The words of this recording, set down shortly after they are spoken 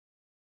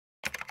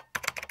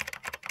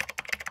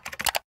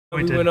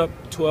We went up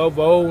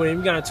 12-0 and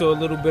we got into a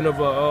little bit of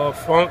a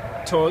funk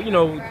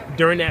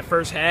during that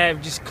first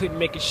half. Just couldn't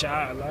make a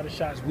shot. A lot of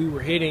shots we were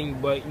hitting,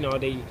 but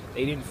they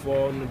didn't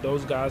fall. And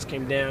those guys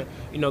came down.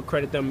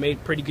 Credit them,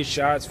 made pretty good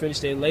shots,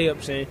 finished their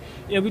layups,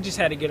 and we just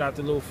had to get out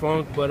the little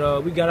funk.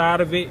 But we got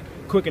out of it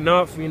quick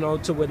enough,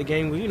 to where the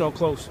game was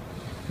close.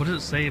 What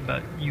does it say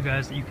about you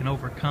guys that you can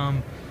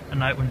overcome a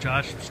night when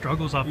Josh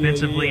struggles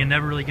offensively and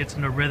never really gets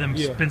into rhythm,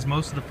 spends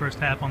most of the first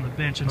half on the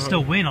bench, and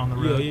still win on the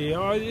road?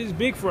 It's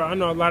big for I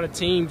know a lot of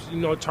teams,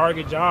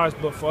 target Josh,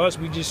 but for us,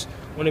 we just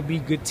want to be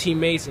good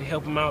teammates and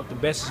help him out the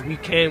best as we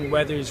can,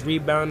 whether it's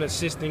rebounding,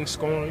 assisting,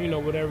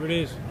 scoring, whatever it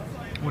is.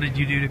 What did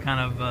you do to kind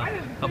of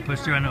help push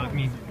through?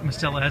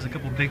 Mastella has a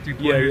couple of big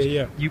three-pointers.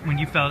 When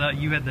you fouled out,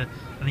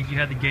 I think you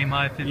had the game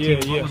high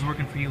 15. What was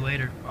working for you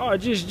later?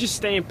 Just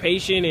staying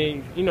patient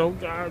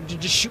and,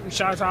 just shooting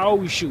shots I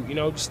always shoot.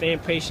 Just staying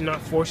patient, not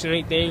forcing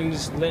anything,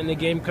 just letting the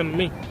game come to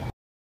me.